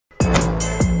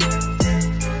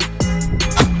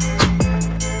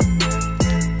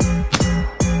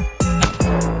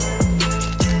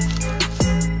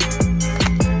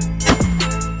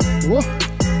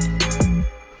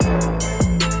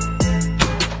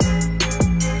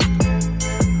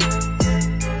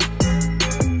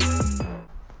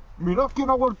¡Mirad quién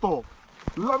ha vuelto!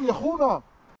 ¡La viejuna!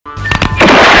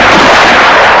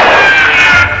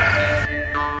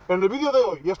 En el vídeo de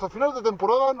hoy y hasta final de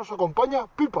temporada nos acompaña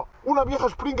Pipa, una vieja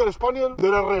Springer Spaniel de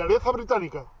la realeza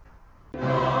británica.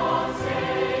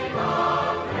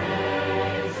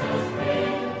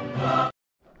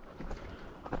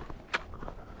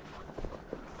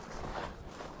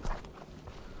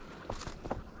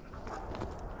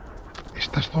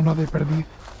 Esta es zona de perdiz,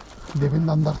 deben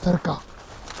de andar cerca.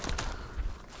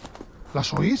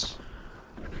 ¿Las oís?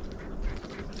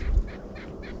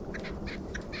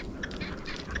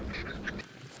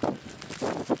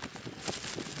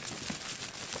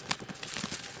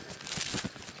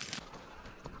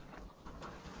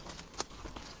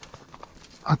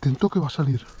 Atento que va a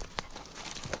salir.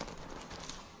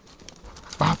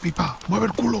 Va, Pipa, mueve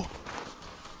el culo.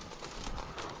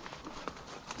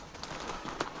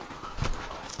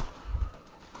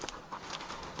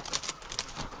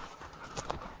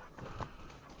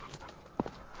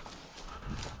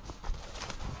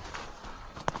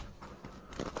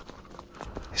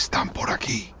 Están por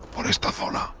aquí, por esta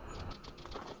zona.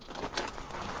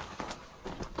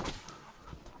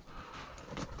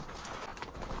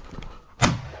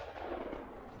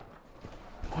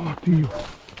 Oh, tío.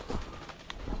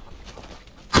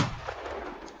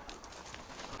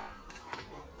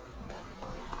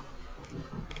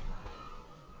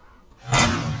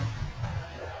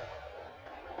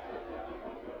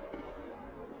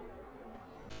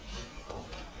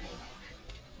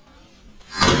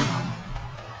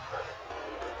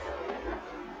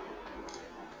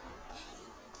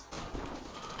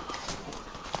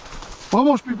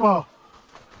 Vamos, Pipa.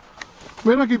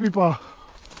 Ven aquí, Pipa.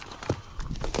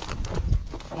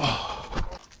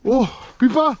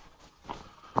 Pipa.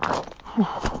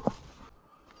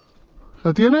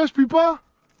 ¿La tienes, Pipa?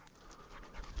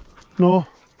 No.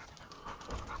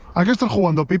 ¿A qué estás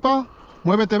jugando, Pipa?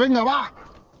 Muévete, venga, va.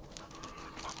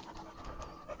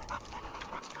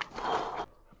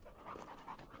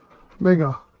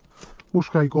 Venga,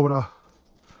 busca y cobra.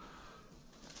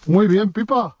 Muy bien,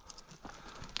 Pipa.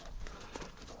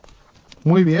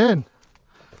 Muy bien.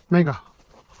 Venga.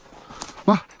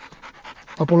 Va.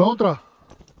 A por la otra.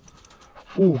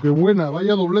 Qué buena.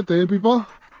 Vaya doblete, Pipa.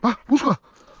 Va, busca.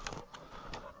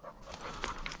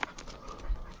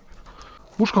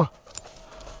 Busca.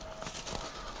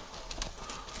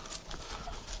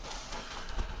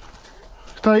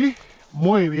 ¿Está ahí?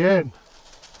 Muy bien.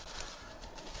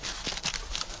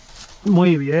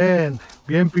 Muy bien.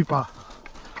 Bien, Pipa.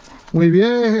 Muy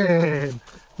bien.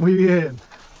 Muy bien.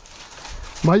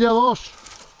 Vaya dos.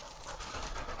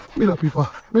 Mira,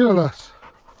 Pipa, míralas.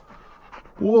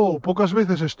 Wow, pocas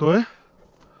veces esto, ¿eh?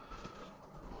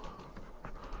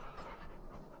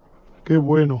 Qué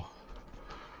bueno.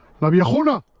 ¡La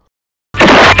viejuna!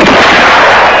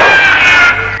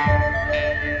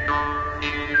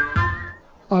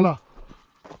 ¡Hala!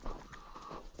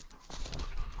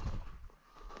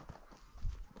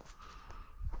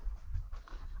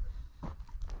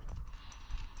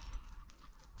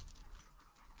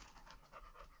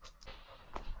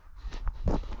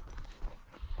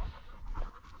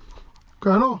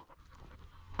 Claro.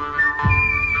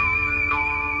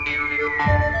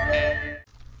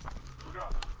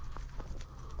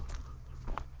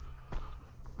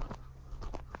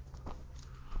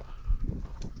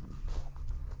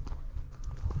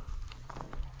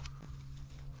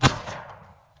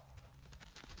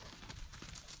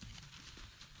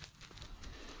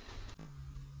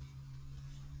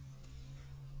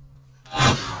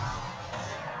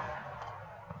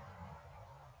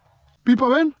 Pipa,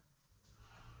 ven.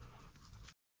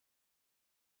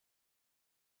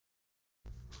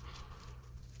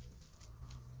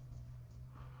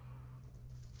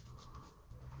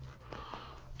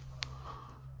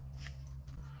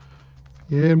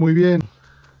 Bien, muy bien.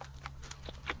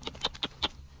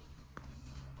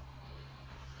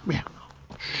 Bien.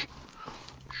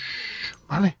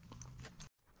 Vale.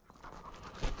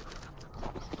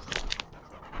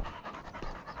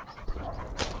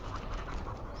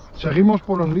 Seguimos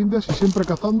por los lindes y siempre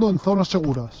cazando en zonas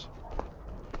seguras.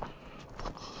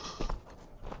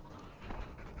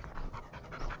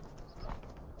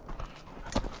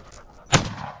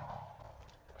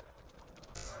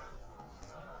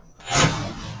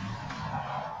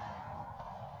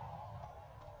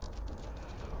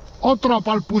 ¡Otro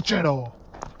pa'l puchero!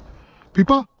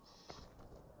 ¿Pipa?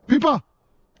 ¿Pipa?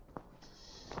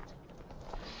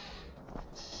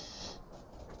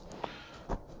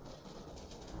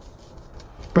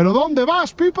 ¿Pero dónde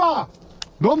vas, Pipa?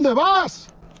 ¿Dónde vas?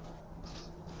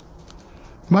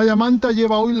 Vaya manta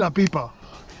lleva hoy la Pipa.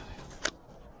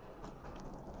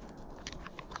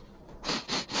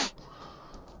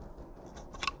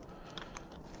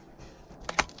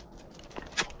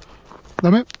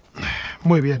 Dame.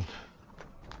 Muy bien.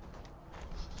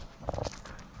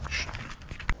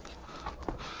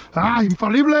 ¡Ah,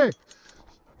 infalible!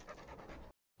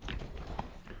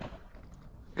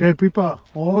 ¿Qué, Pipa?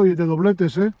 Hoy de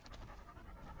dobletes, ¿eh?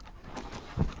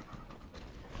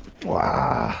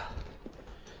 ¡Guau!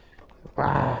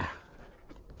 ¡Guau!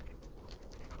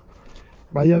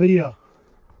 Vaya día.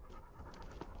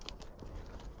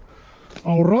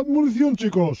 Ahorrad munición,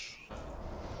 chicos.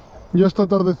 Ya está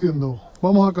atardeciendo.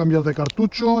 Vamos a cambiar de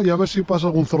cartucho y a ver si pasa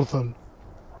algún zorzal.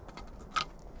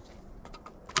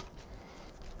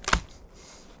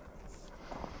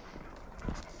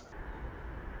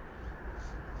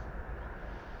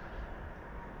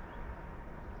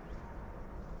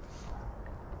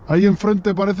 Ahí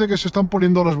enfrente parece que se están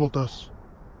poniendo las botas.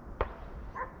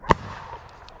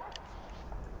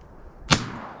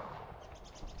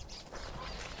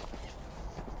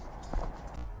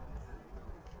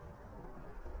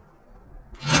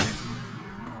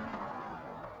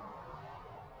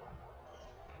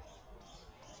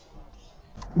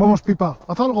 Vamos, Pipa,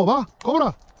 haz algo, va,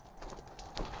 cobra.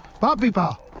 Va,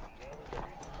 Pipa.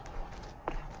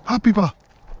 Va, Pipa.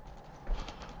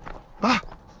 Va.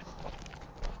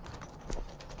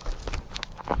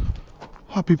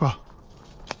 Va, Pipa.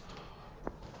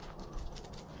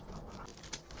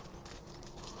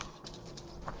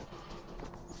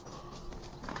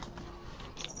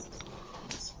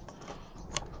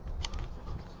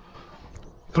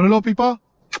 Tráelo, Pipa.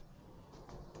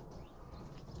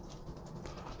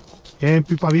 Bien,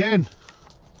 Pipa, bien.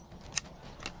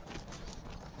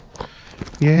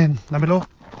 Bien, dámelo.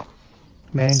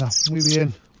 Venga, muy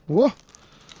bien. ¡Wow!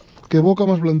 ¡Qué boca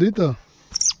más blandita!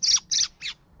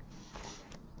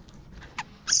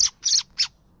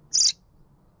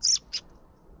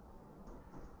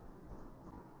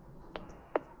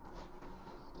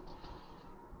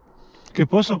 ¿Qué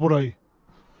pasa por ahí?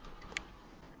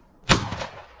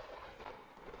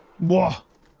 ¡Buah!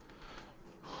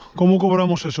 ¿Cómo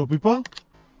cobramos eso, Pipa?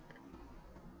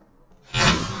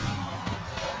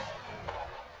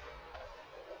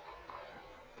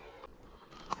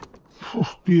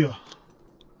 ¡Hostia!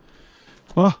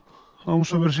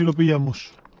 Vamos a ver si lo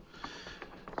pillamos.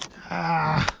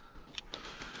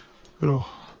 Pero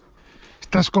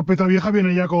esta escopeta vieja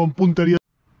viene ya con puntería.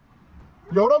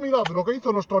 Y ahora mirad lo que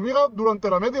hizo nuestra amiga durante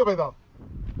la media veda.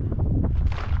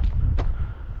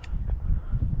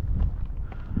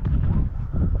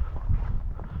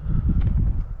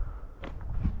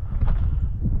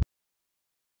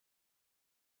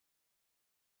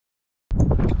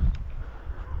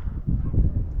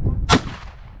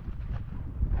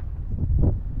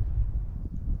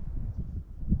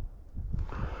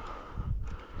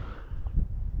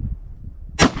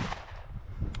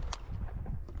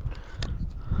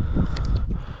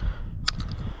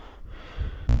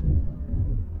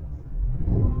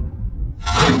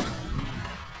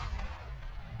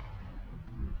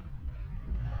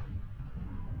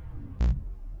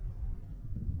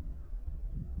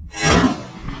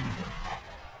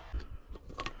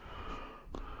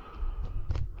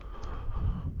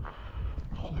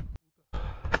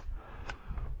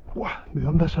 ¿De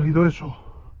dónde ha salido eso?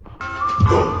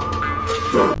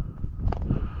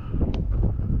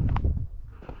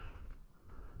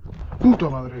 ¡Puta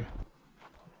madre!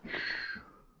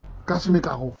 Casi me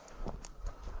cago.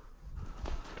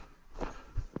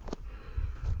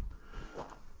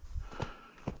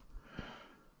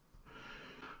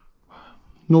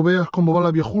 No veas cómo va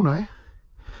la viejuna, ¿eh?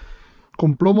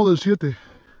 Con plomo del 7.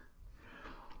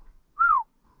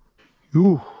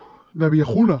 La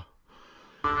viejuna.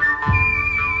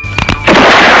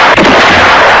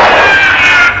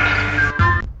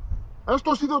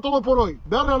 Esto ha sido todo por hoy.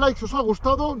 Darle a like si os ha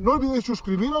gustado, no olvidéis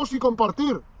suscribiros y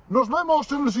compartir. ¡Nos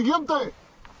vemos en el siguiente!